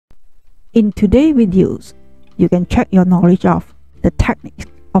In today's videos, you can check your knowledge of the techniques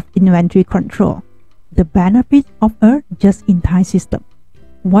of inventory control, the benefits of a just-in-time system,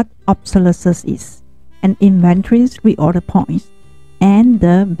 what obsolescence is, and inventory's reorder points, and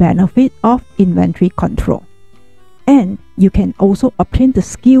the benefit of inventory control. And you can also obtain the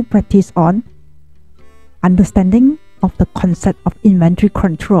skill practice on understanding of the concept of inventory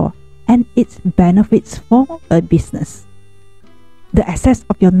control and its benefits for a business. The access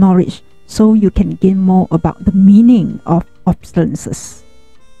of your knowledge so you can gain more about the meaning of obsolescence.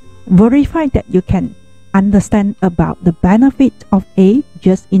 Verify that you can understand about the benefit of a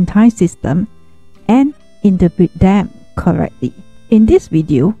just-in-time system and interpret them correctly. In this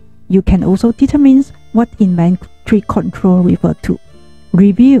video, you can also determine what inventory control refers to,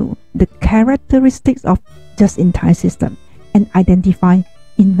 review the characteristics of just-in-time system, and identify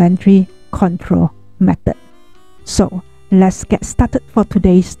inventory control method. So let's get started for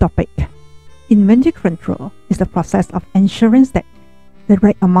today's topic. Inventory control is the process of ensuring that the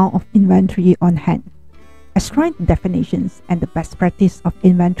right amount of inventory on hand. Explain the definitions and the best practice of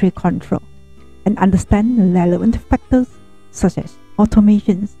inventory control, and understand the relevant factors such as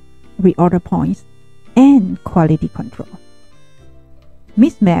automations, reorder points, and quality control.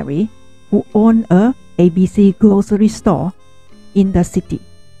 Miss Mary, who owned a ABC grocery store in the city.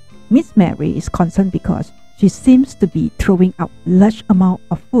 Miss Mary is concerned because she seems to be throwing out large amount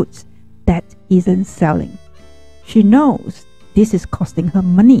of foods that isn't selling. She knows this is costing her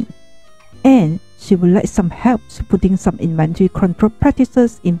money, and she would like some help putting some inventory control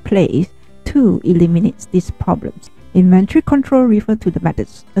practices in place to eliminate these problems. Inventory control refers to the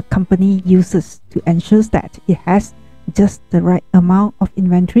methods a company uses to ensure that it has just the right amount of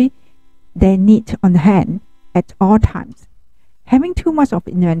inventory they need on hand at all times. Having too much of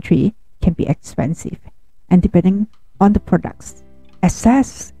inventory can be expensive, and depending on the products,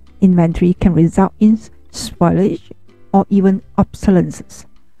 excess inventory can result in spoilage or even obsolescence,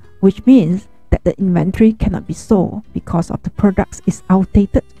 which means that the inventory cannot be sold because of the products is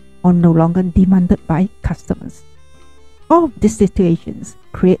outdated or no longer demanded by customers. All of these situations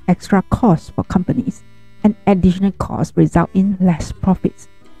create extra costs for companies, and additional costs result in less profits.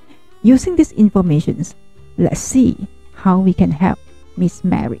 Using these informations, let's see how we can help Miss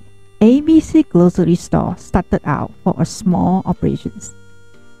Mary. ABC grocery store started out for a small operations,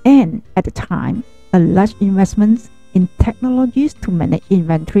 and at the time, a large investment in technologies to manage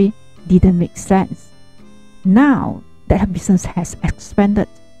inventory didn't make sense. Now that her business has expanded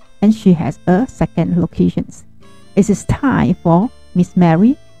and she has a second location, it is time for Miss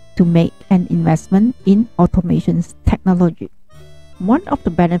Mary to make an investment in automation technology. One of the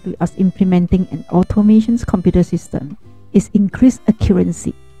benefits of implementing an automation computer system is increased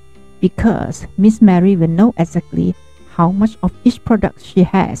accuracy, because Miss Mary will know exactly how much of each product she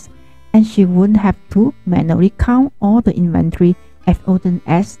has, and she won't have to manually count all the inventory as often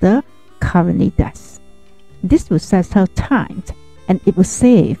as the currently does. This will save her time, and it will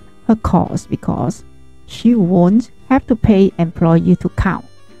save her cost because she won't have to pay employees to count.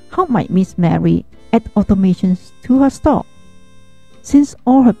 How might Miss Mary add automations to her store? Since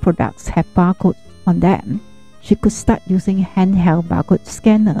all her products have barcodes on them, she could start using handheld barcode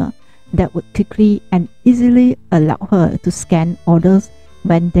scanner that would quickly and easily allow her to scan orders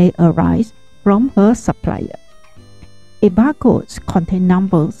when they arise from her supplier. A barcode contains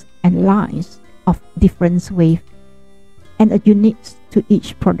numbers and lines of different weight and are unique to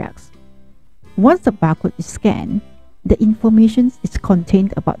each product. Once the barcode is scanned, the information is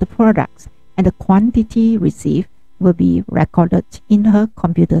contained about the products, and the quantity received will be recorded in her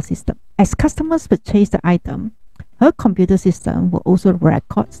computer system. As customers purchase the item, her computer system will also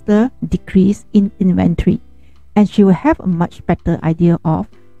record the decrease in inventory, and she will have a much better idea of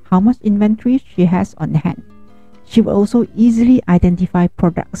how much inventory she has on hand. She will also easily identify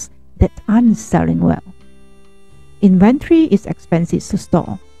products that aren't selling well. Inventory is expensive to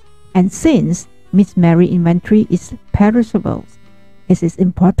store, and since Miss Mary inventory is perishable, it is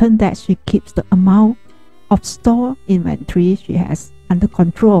important that she keeps the amount of store inventory she has under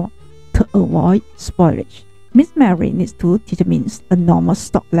control to avoid spoilage. Miss Mary needs to determine a normal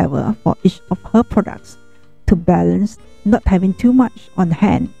stock level for each of her products to balance not having too much on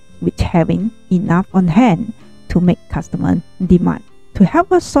hand with having enough on hand to make customer demand. To help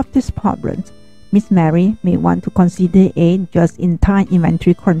her solve this problem, Miss Mary may want to consider a just-in-time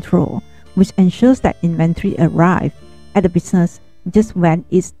inventory control, which ensures that inventory arrives at the business just when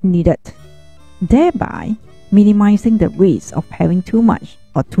it's needed, thereby minimizing the risk of having too much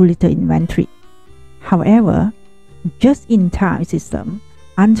or too little inventory. However, just-in-time systems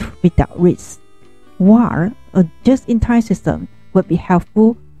aren't without risk. While a just-in-time system would be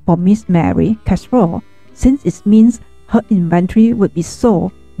helpful for Miss Mary cash flow, since it means her inventory would be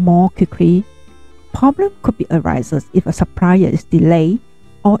sold more quickly. Problem could be arises if a supplier is delayed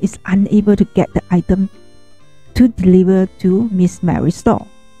or is unable to get the item to deliver to Miss Mary's store,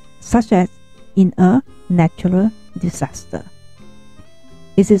 such as in a natural disaster.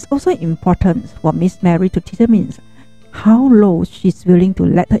 It is also important for Miss Mary to determine how low she is willing to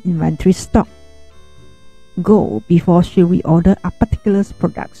let her inventory stock go before she reorder a particular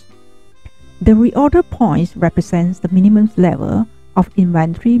product. The reorder points represents the minimum level of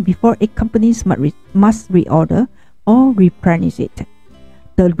inventory before a company must reorder or replenish it.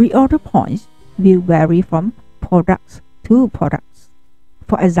 The reorder points will vary from products to products.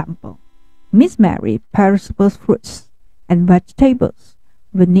 For example, Miss Mary perishable fruits and vegetables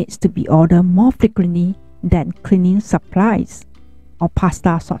will need to be ordered more frequently than cleaning supplies or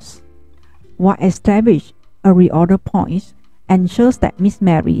pasta sauce. While establish a reorder point ensures that Miss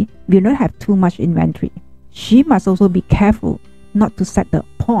Mary will not have too much inventory, she must also be careful not to set the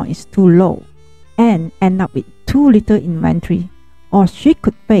points too low and end up with too little inventory, or she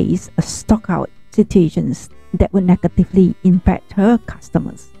could face a stock out situations that would negatively impact her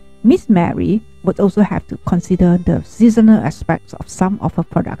customers. Miss Mary would also have to consider the seasonal aspects of some of her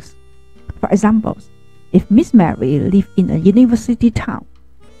products. For example, if Miss Mary lives in a university town,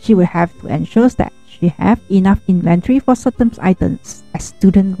 she will have to ensure that she have enough inventory for certain items as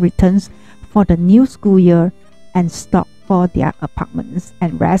student returns for the new school year and stock for their apartments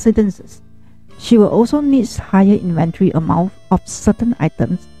and residences. She will also need higher inventory amount of certain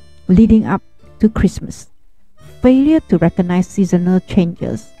items leading up to Christmas. Failure to recognize seasonal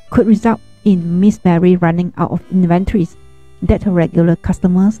changes could result in Miss Mary running out of inventories that her regular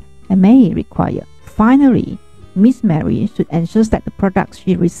customers may require. Finally, Miss Mary should ensure that the products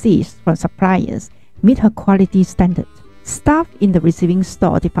she receives from suppliers meet her quality standards. Staff in the receiving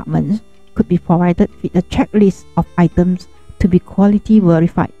store department could be provided with a checklist of items to be quality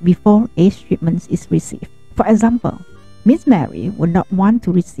verified before a shipment is received. For example, Miss Mary would not want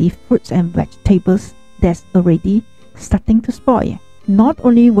to receive fruits and vegetables that's already starting to spoil. Not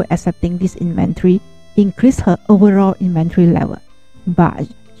only will accepting this inventory increase her overall inventory level, but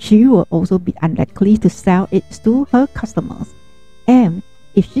she will also be unlikely to sell it to her customers. And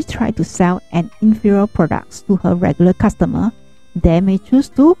if she tries to sell an inferior product to her regular customer, they may choose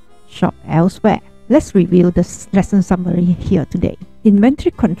to shop elsewhere. Let's review the lesson summary here today.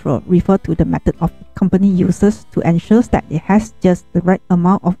 Inventory control refers to the method of the company uses to ensure that it has just the right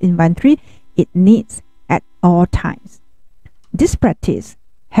amount of inventory it needs at all times. This practice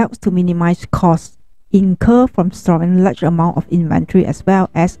helps to minimize costs incurred from storing large amount of inventory as well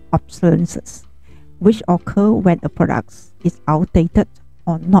as obsolescence, which occur when a product is outdated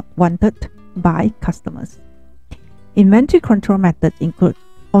or not wanted by customers. Inventory control methods include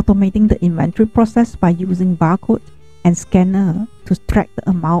automating the inventory process by using barcode and scanner to track the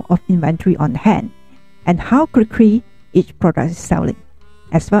amount of inventory on hand and how quickly each product is selling,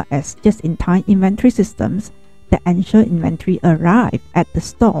 as well as just-in-time inventory systems that ensure inventory arrive at the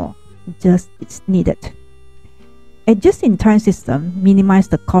store just as needed. A just-in-time system minimizes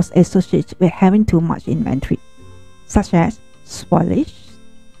the cost associated with having too much inventory, such as spoilage,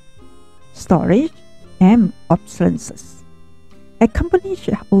 storage, and obsolescence. A company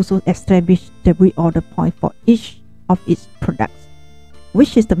should also establish the reorder point for each of its products,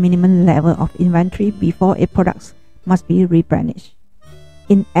 which is the minimum level of inventory before a product must be replenished.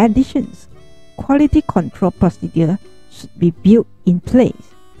 In addition, quality control procedure should be built in place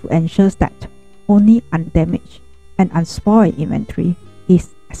to ensure that only undamaged and unspoiled inventory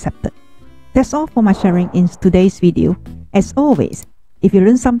is accepted. That's all for my sharing in today's video. As always, if you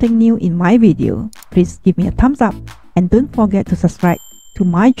learned something new in my video, please give me a thumbs up and don't forget to subscribe to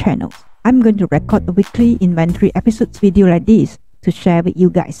my channel. I'm going to record a weekly inventory episodes video like this to share with you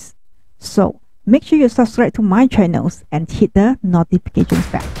guys. So make sure you subscribe to my channels and hit the notifications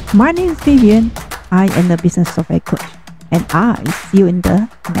bell. My name is Vivienne. I am a business software coach, and I see you in the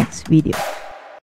next video.